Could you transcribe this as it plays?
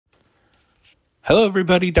Hello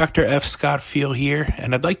everybody, Dr. F. Scott Feil here,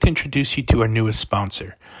 and I'd like to introduce you to our newest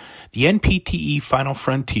sponsor. The NPTE Final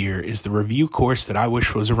Frontier is the review course that I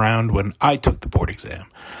wish was around when I took the board exam.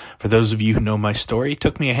 For those of you who know my story, it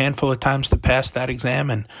took me a handful of times to pass that exam,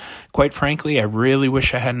 and quite frankly, I really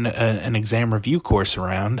wish I had an exam review course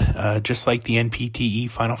around, just like the NPTE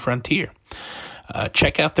Final Frontier.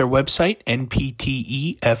 Check out their website,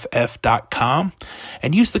 npteff.com,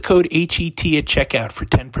 and use the code HET at checkout for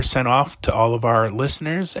 10% off to all of our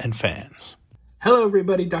listeners and fans. Hello,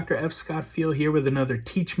 everybody. Dr. F. Scott Feil here with another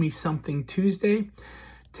Teach Me Something Tuesday.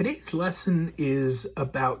 Today's lesson is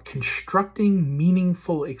about constructing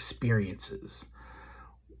meaningful experiences.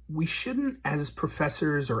 We shouldn't, as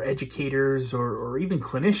professors or educators or even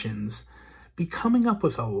clinicians, be coming up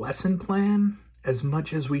with a lesson plan as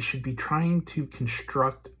much as we should be trying to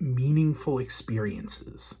construct meaningful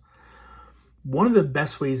experiences. One of the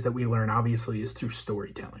best ways that we learn, obviously, is through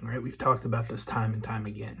storytelling, right? We've talked about this time and time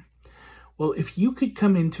again. Well, if you could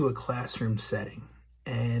come into a classroom setting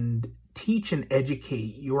and teach and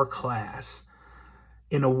educate your class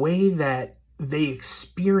in a way that they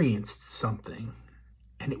experienced something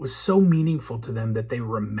and it was so meaningful to them that they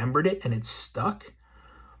remembered it and it stuck,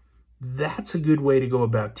 that's a good way to go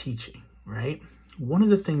about teaching, right? One of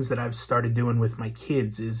the things that I've started doing with my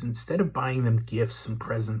kids is instead of buying them gifts and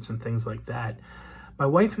presents and things like that, my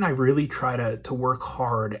wife and I really try to work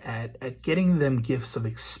hard at getting them gifts of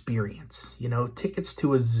experience, tickets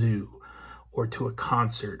to a zoo or to a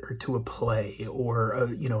concert or to a play or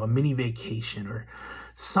a mini vacation or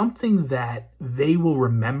something that they will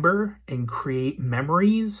remember and create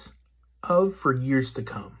memories of for years to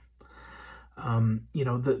come.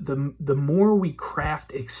 The more we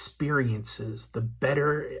craft experiences, the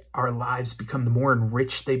better our lives become, the more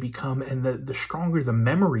enriched they become, and the stronger the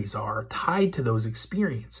memories are tied to those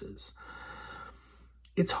experiences.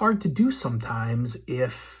 It's hard to do sometimes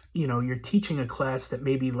if, you're teaching a class that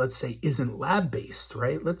maybe, let's say, isn't lab-based,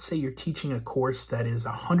 right? Let's say you're teaching a course that is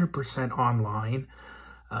 100% online,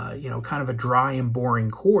 kind of a dry and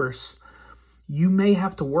boring course. You may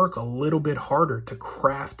have to work a little bit harder to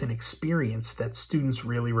craft an experience that students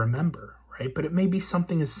really remember, right? But it may be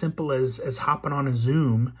something as simple as hopping on a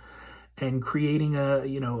Zoom and creating a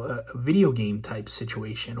video game type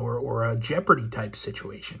situation or a Jeopardy type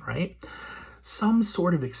situation, right? Some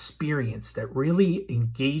sort of experience that really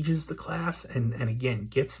engages the class and again,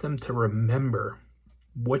 gets them to remember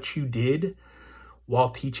what you did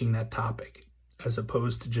while teaching that topic, as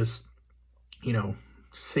opposed to just,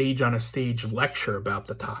 sage on a stage lecture about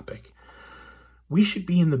the topic. We should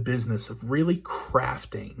be in the business of really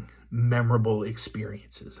crafting memorable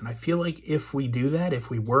experiences. And I feel like if we do that, if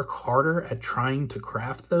we work harder at trying to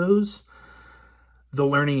craft those, the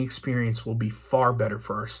learning experience will be far better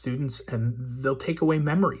for our students, and they'll take away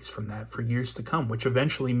memories from that for years to come, which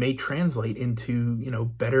eventually may translate into,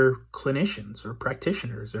 better clinicians or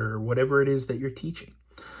practitioners or whatever it is that you're teaching.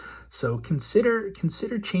 So consider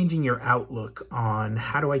changing your outlook on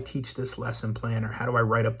how do I teach this lesson plan, or how do I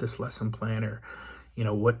write up this lesson plan, or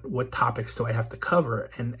what topics do I have to cover,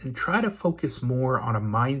 and try to focus more on a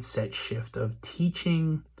mindset shift of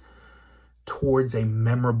teaching towards a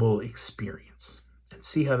memorable experience and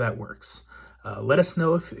see how that works. Let us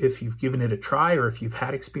know if you've given it a try or if you've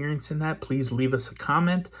had experience in that. Please leave us a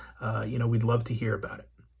comment. We'd love to hear about it.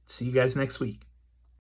 See you guys next week.